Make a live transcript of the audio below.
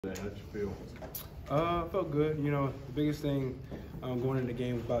How'd you feel? I felt good. You know, the biggest thing going into the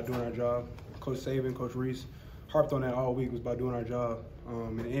game was about doing our job. Coach Saban, Coach Reese harped on that all week, was about doing our job.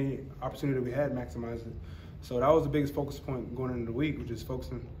 And any opportunity that we had, maximize it. So that was the biggest focus point going into the week, which is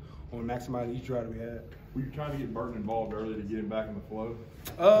focusing on maximizing each drive that we had. Were you trying to get Burton involved early to get him back in the flow?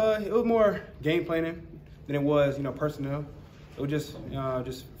 It was more game planning than it was, personnel. It was just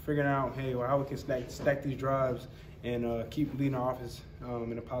figuring out, hey, how we can stack these drives and keep leading our offense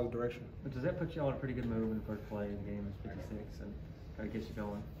in a positive direction. But does that put you all in a pretty good move in the first play in the game? It's 56 and kind of gets you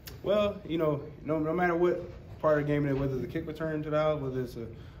going? Well, no matter what part of the game it is, whether it's a kick return to the house, whether it's a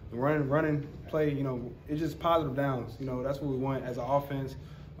running play, it's just positive downs. That's what we want as an offense,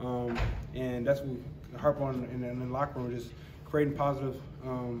 and that's what we harp on in the locker room, just creating positive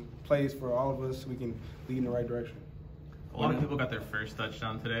plays for all of us so we can lead in the right direction. A lot of people got their first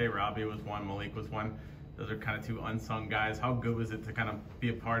touchdown today. Robbie was one, Malik was one. Those are kind of two unsung guys. How good was it to kind of be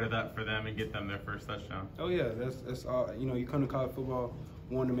a part of that for them and get them their first touchdown? Oh yeah, that's all. You come to college football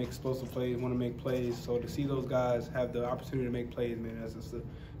wanting to make explosive plays, want to make plays. So to see those guys have the opportunity to make plays, man,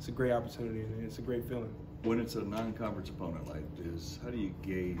 it's a great opportunity and it's a great feeling. When it's a non-conference opponent like this, how do you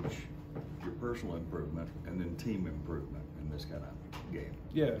gauge your personal improvement and then team improvement in this kind of game?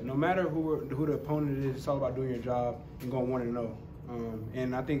 Yeah, no matter who the opponent is, it's all about doing your job and going 1-0.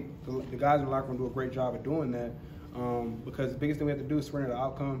 And I think the guys in the locker room do a great job at doing that because the biggest thing we have to do is surrender the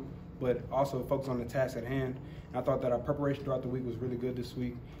outcome, but also focus on the task at hand. And I thought that our preparation throughout the week was really good this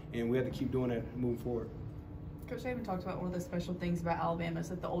week, and we had to keep doing that moving forward. Coach Saban talked about one of the special things about Alabama is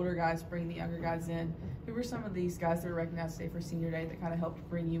that the older guys bring the younger guys in. Who were some of these guys that were recognized today for Senior Day that kind of helped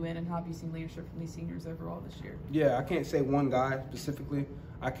bring you in, and how have you seen leadership from these seniors overall this year? Yeah, I can't say one guy specifically.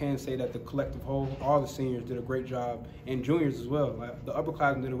 I can say that the collective whole, all the seniors did a great job, and juniors as well. Like, the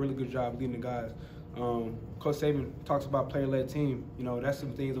upperclassmen did a really good job leading the guys. Coach Saban talks about player-led team. That's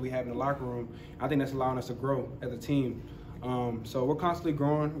some things that we have in the locker room. I think that's allowing us to grow as a team. So we're constantly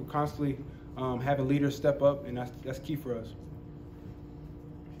growing. We're constantly having leaders step up, and that's key for us.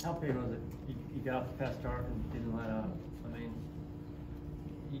 How big was it? You got off the fast start and didn't let up. I mean,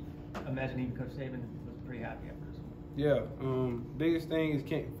 I imagine even Coach Saban was pretty happy after this one. Yeah, biggest thing is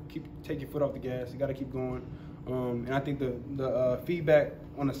take your foot off the gas. You got to keep going. And I think the feedback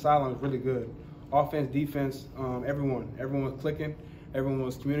on the sideline was really good. Offense, defense, everyone was clicking, everyone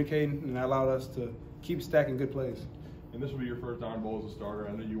was communicating, and that allowed us to keep stacking good plays. And this will be your first Iron Bowl as a starter.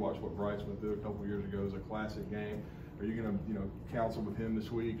 I know you watched what Bryce went through a couple of years ago as a classic game. Are you going to, counsel with him this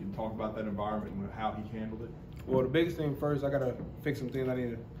week and talk about that environment and how he handled it? Well, the biggest thing first, I got to fix some things I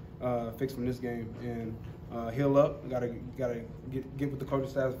need to fix from this game and heal up. Got to get with the coaching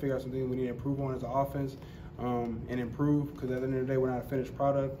staff, figure out some things we need to improve on as an offense and improve, because at the end of the day, we're not a finished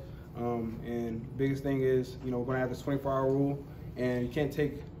product. And biggest thing is, we're going to have this 24-hour rule, and you can't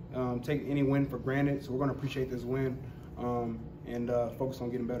take any win for granted. So we're going to appreciate this win and focus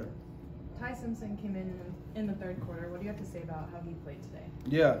on getting better. Ty Simpson came in the third quarter. What do you have to say about how he played today?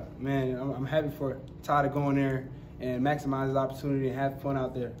 Yeah, man, I'm happy for Ty to go in there and maximize his opportunity and have fun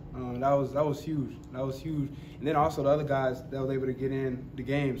out there. That was huge. That was huge. And then also the other guys that was able to get in the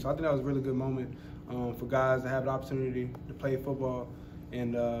game. So I think that was a really good moment for guys to have the opportunity to play football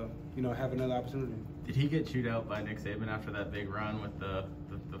and have another opportunity. Did he get chewed out by Nick Saban after that big run with the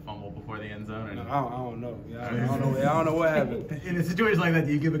fumble before the end zone? No, I don't know. Yeah, I don't know what happened. In a situation like that,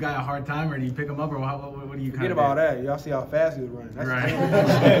 do you give a guy a hard time, or do you pick him up, or what do you forget about that? Y'all see how fast he was running. That's right.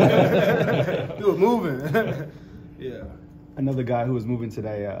 He was moving. Yeah. Another guy who was moving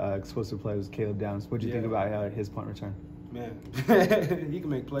today, explosive play, was Caleb Downs. What do you think about his punt return? Man, he can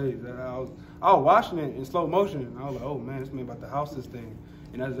make plays. I was watching it in slow motion. I was like, oh man, this man about to house this thing.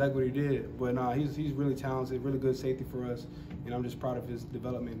 And that's exactly what he did. But nah, he's really talented, really good safety for us. And I'm just proud of his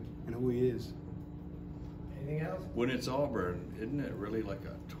development and who he is. Anything else? When it's Auburn, isn't it really like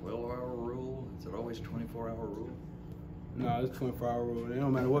a 12-hour rule? Is it always 24-hour rule? No, it's 24-hour rule. It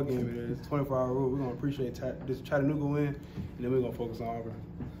don't matter what game it is. It's 24-hour rule. We're going to appreciate this Chattanooga win, and then we're going to focus on Auburn.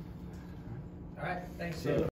 All right, thanks.